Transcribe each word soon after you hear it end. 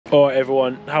Alright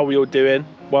everyone, how are we all doing?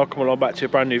 Welcome along back to a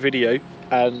brand new video,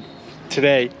 and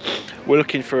today we're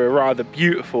looking for a rather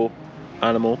beautiful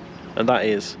animal, and that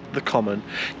is the common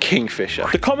kingfisher.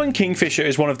 The common kingfisher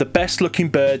is one of the best looking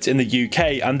birds in the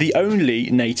UK and the only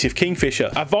native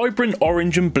kingfisher. A vibrant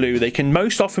orange and blue, they can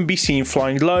most often be seen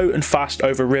flying low and fast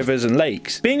over rivers and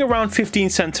lakes. Being around 15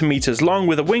 centimeters long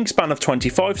with a wingspan of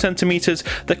 25 centimeters,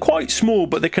 they're quite small,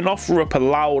 but they can offer up a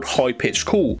loud, high-pitched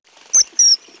call.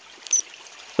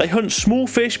 They hunt small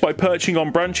fish by perching on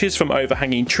branches from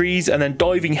overhanging trees and then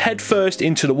diving headfirst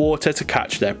into the water to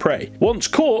catch their prey. Once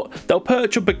caught, they'll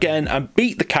perch up again and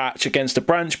beat the catch against a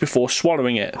branch before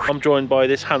swallowing it. I'm joined by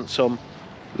this handsome,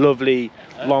 lovely,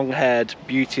 long-haired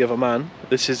beauty of a man.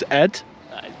 This is Ed.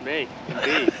 That is me,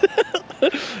 indeed.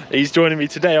 He's joining me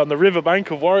today on the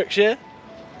riverbank of Warwickshire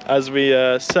as we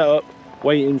set up,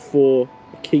 waiting for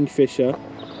a kingfisher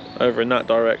over in that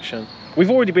direction. We've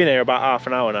already been here about half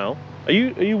an hour now. Are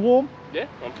you warm? Yeah,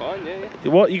 I'm fine, yeah.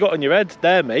 What you got on your head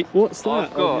there, mate? What's that?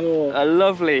 I've got a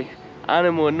lovely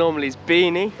Animal Anomalies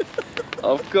beanie.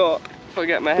 I've got, if I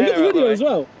get my hair Look at the video as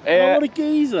well. Yeah. Oh, what a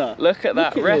geezer. Look at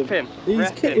that, repping. He's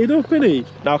kitted up, isn't he?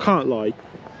 Now, I can't lie.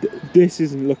 This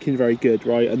isn't looking very good,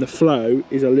 right? And the flow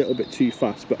is a little bit too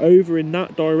fast. But over in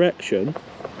that direction,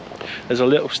 there's a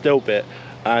little still bit.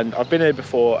 And I've been here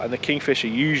before, and the kingfisher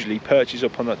usually perches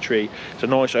up on that tree. It's a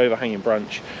nice overhanging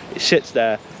branch. It sits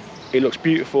there. It looks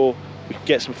beautiful. We can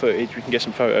get some footage, we can get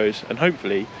some photos, and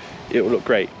hopefully it will look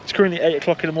great. It's currently 8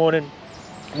 o'clock in the morning.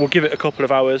 We'll give it a couple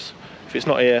of hours. If it's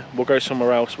not here, we'll go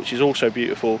somewhere else, which is also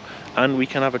beautiful, and we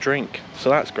can have a drink. So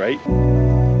that's great.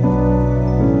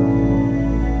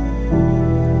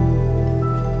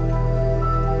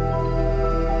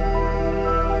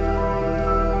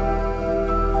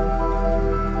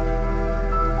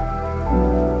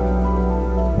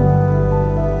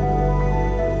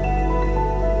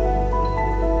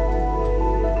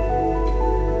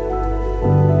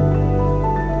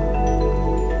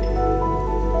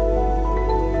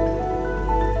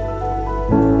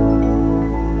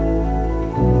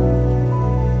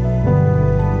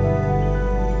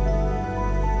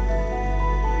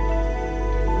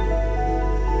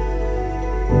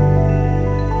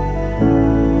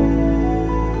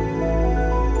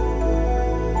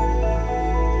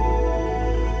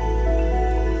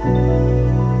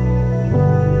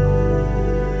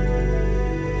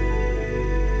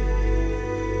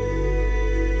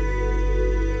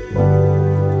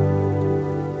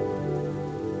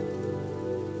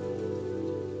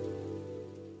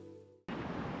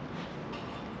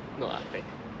 Not happy.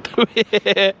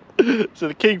 So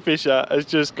the kingfisher has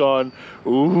just gone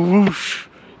whoosh,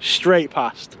 straight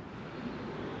past.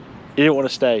 He didn't want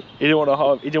to stay. He didn't want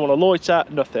to loiter,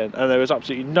 nothing, and there was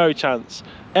absolutely no chance.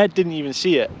 Ed didn't even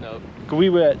see it. No. We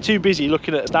were too busy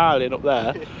looking at the starling up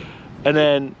there, and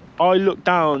then I looked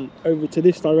down over to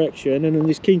this direction, and then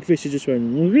this kingfisher just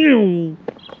went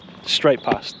straight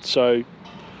past. So,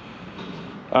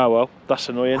 oh well, that's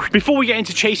annoying. Before we get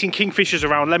into chasing kingfishers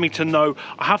around Leamington, though,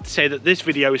 I have to say that this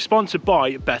video is sponsored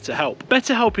by BetterHelp.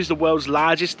 BetterHelp is the world's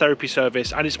largest therapy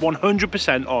service, and it's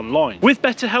 100% online. With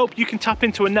BetterHelp, you can tap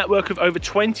into a network of over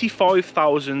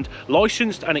 25,000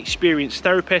 licensed and experienced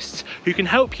therapists who can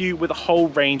help you with a whole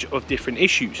range of different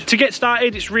issues. To get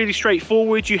started, it's really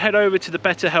straightforward. You head over to the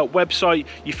BetterHelp website,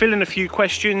 you fill in a few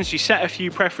questions, you set a few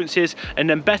preferences, and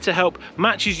then BetterHelp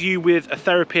matches you with a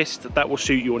therapist that will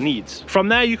suit your needs. From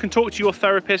there, you can talk to your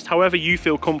therapist however you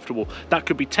feel comfortable. That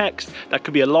could be text, that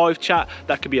could be a live chat,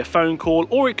 that could be a phone call,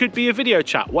 or it could be a video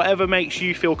chat, whatever makes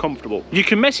you feel comfortable. You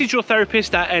can message your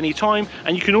therapist at any time,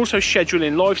 and you can also schedule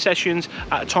in live sessions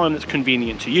at a time that's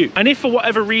convenient to you. And if for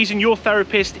whatever reason your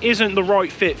therapist isn't the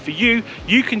right fit for you,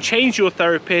 you can change your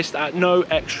therapist at no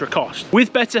extra cost.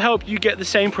 With BetterHelp, you get the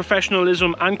same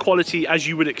professionalism and quality as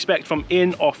you would expect from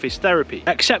in-office therapy.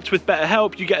 Except with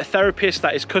BetterHelp, you get a therapist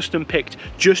that is custom picked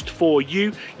just for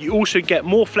you. You also get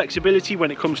more flexibility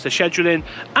when it comes to scheduling,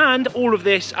 and all of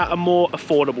this at a more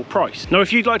affordable price. Now,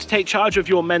 if you'd like to take charge of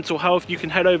your mental health, you can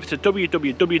head over to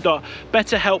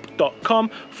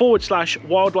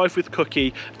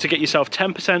www.betterhelp.com/wildlifewithcookie to get yourself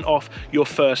 10% off your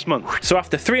first month. So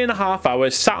after 3.5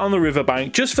 hours sat on the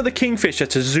riverbank just for the kingfisher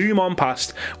to zoom on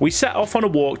past, we set off on a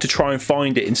walk to try and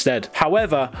find it instead.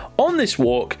 However, on this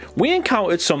walk, we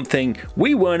encountered something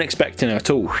we weren't expecting at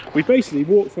all. We basically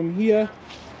walked from here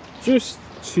just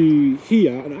to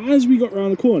here, and as we got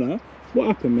around the corner, what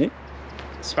happened, mate?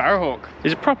 Sparrowhawk.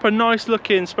 It's a proper nice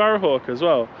looking sparrowhawk as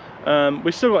well.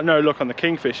 We've still got no luck on the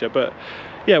kingfisher, but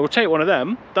yeah, we'll take one of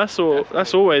them. That's all. Definitely.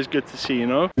 That's always good to see, you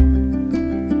know.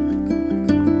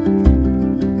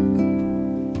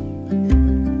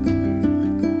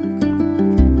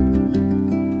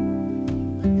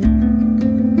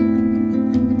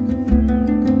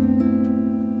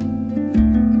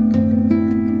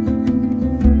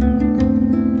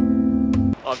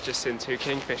 just seen 2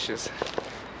 kingfishers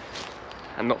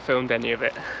and not filmed any of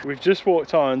it. We've just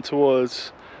walked on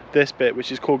towards this bit, which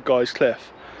is called Guy's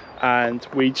Cliff, and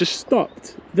we just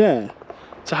stopped there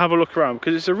to have a look around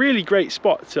because it's a really great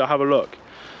spot to have a look.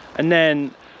 And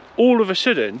then all of a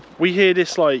sudden we hear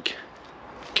this like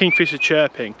kingfisher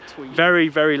chirping, very,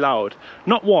 very loud.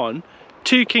 Not 1,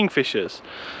 2 kingfishers,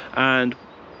 and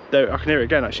there, I can hear it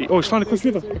again actually. Oh, it's flying across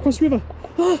the river, across the river.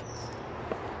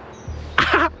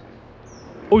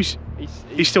 Oh,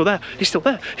 he's still there, he's still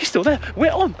there, he's still there.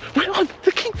 We're on,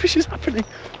 the kingfisher's happening.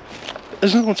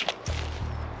 There's another one.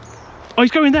 Oh,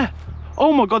 he's going there.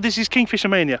 Oh my God, this is kingfisher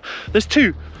mania. There's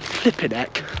 2. Flipping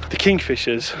heck. The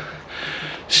kingfishers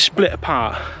split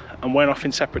apart and went off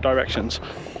in separate directions.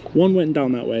 One went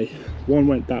down that way, one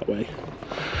went that way.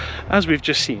 As we've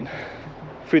just seen,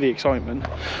 through the excitement,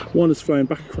 one is flying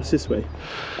back across this way.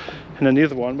 And then the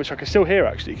other one, which I can still hear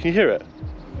actually, can you hear it?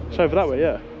 It's over that way,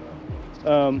 yeah.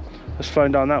 It's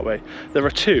flying down that way. There are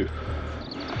 2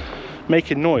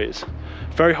 making noise,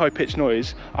 very high pitched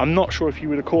noise. I'm not sure if you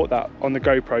would have caught that on the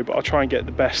GoPro, but I'll try and get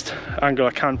the best angle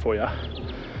I can for you.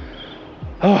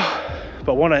 Oh,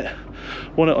 but I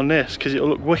want it on this because it'll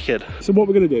look wicked. So what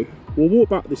we're going to do, we'll walk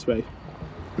back this way,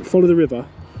 follow the river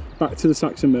back to the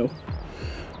Saxon Mill.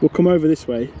 We'll come over this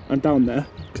way and down there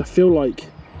because I feel like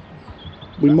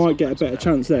we might get a better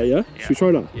chance there, yeah? Should we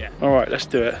try that? Yeah. All right, let's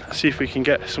do it. Let's see if we can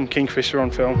get some kingfisher on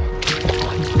film.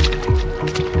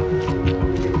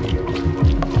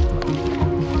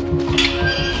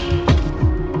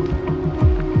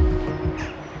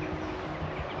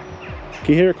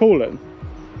 Can you hear it calling?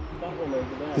 That one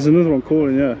over there. There's another one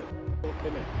calling, yeah.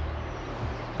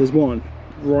 There's one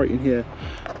right in here,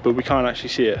 but we can't actually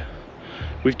see it.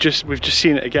 We've just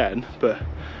seen it again, but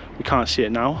we can't see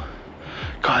it now.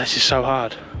 God, this is so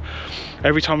hard.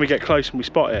 Every time we get close and we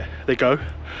spot it, they go.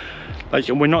 Like,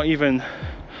 and we're not even,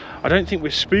 I don't think we're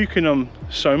spooking them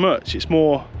so much. It's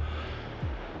more,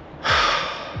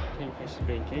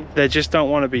 they just don't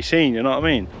want to be seen, you know what I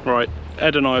mean? Right,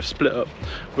 Ed and I have split up.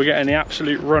 We're getting the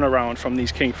absolute run around from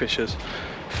these kingfishers.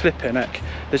 Flipping heck.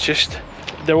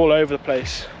 They're all over the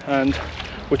place and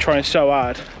we're trying so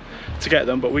hard to get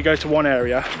them, but we go to one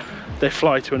area, they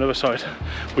fly to another side.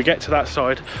 We get to that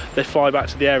side, they fly back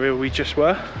to the area we just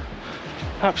were.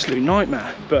 Absolute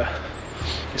nightmare, but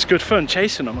it's good fun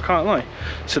chasing them, I can't lie.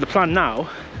 So the plan now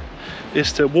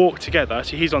is to walk together.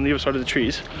 So he's on the other side of the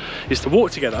trees, is to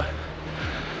walk together,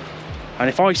 and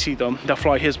if I see them, they'll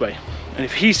fly his way, and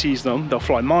if he sees them, they'll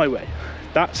fly my way.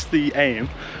 That's the aim,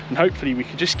 and hopefully we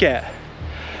could just get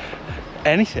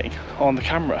anything on the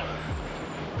camera,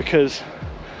 because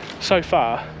so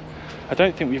far I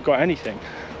don't think we've got anything.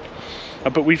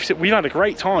 But we've had a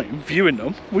great time viewing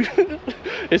them.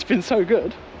 It's been so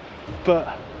good,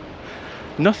 but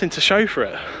nothing to show for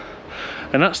it,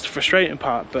 and that's the frustrating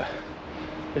part, but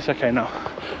it's okay now.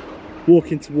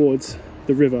 Walking towards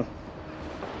the river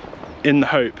in the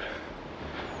hope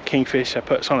kingfisher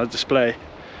puts on a display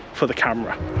for the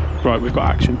camera. Right, we've got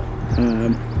action.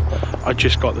 I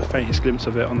just got the faintest glimpse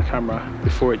of it on the camera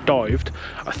before it dived.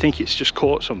 I think it's just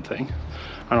caught something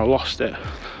and I lost it.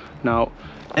 Now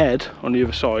Ed on the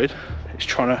other side is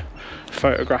trying to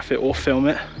photograph it or film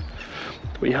it,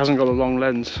 but he hasn't got a long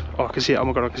lens. Oh, I can see it. Oh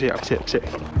my God, I can see it, I can see it, I can see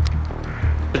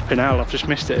it. Flipping hell, I've just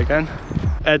missed it again.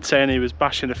 Ed saying he was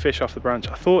bashing a fish off the branch.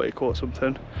 I thought it caught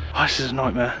something. Oh, this is a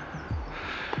nightmare.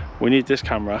 We need this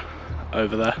camera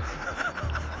over there.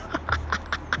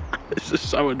 This is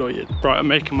so annoying. Right, I'm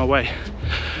making my way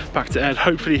back to Ed.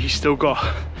 Hopefully he's still got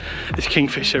his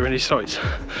kingfisher in his sights,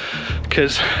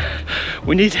 because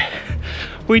we need it.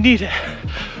 We need it.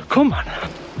 Come on.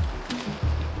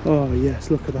 Oh yes,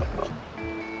 look at that.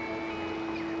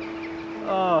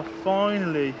 Oh,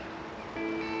 finally.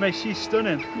 Mate, she's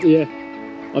stunning. Yeah.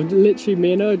 I've literally,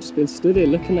 me and her just been stood here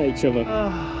looking at each other.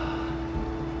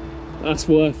 That's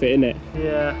worth it, innit?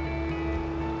 Yeah.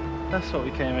 That's what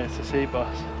we came here to see,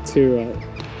 boss. Too right.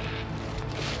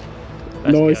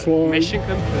 Let's nice go. one. Mission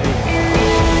complete.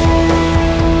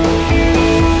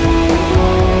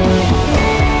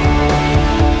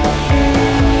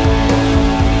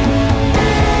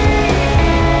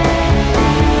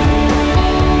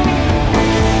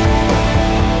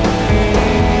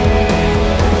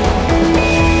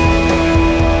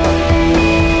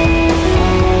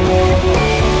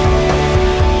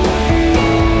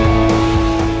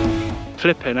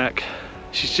 Flipping heck.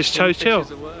 She's just so chill.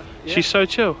 Yeah. She's so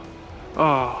chill.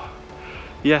 Oh,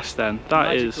 yes then.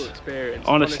 That is, experience,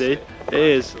 honestly, it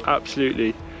is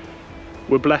absolutely.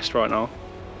 We're blessed right now.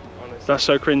 Honestly. That's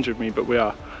so cringe of me, but we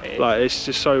are. It is. Like, it's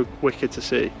just so wicked to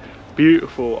see.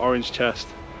 Beautiful orange chest.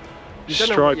 You don't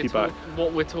know stripy back.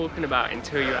 what we're talking about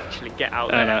until you actually get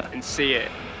out I there know. and see it.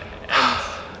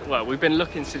 And well, we've been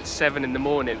looking since 7 in the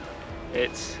morning.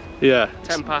 It's Yeah.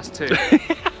 10 past 2.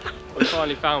 We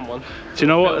finally found one. Do you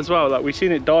know what as well? Like we've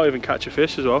seen it dive and catch a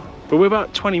fish as well. But we're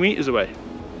about 20 meters away.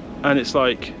 And it's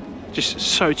like just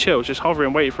so chill, just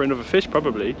hovering waiting for another fish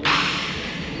probably.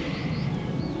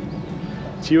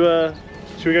 Do you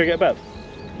should we go get Bev?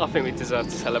 I think we deserve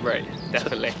to celebrate,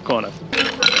 definitely. Go on then.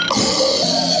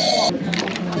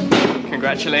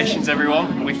 Congratulations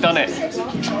everyone, we've done it.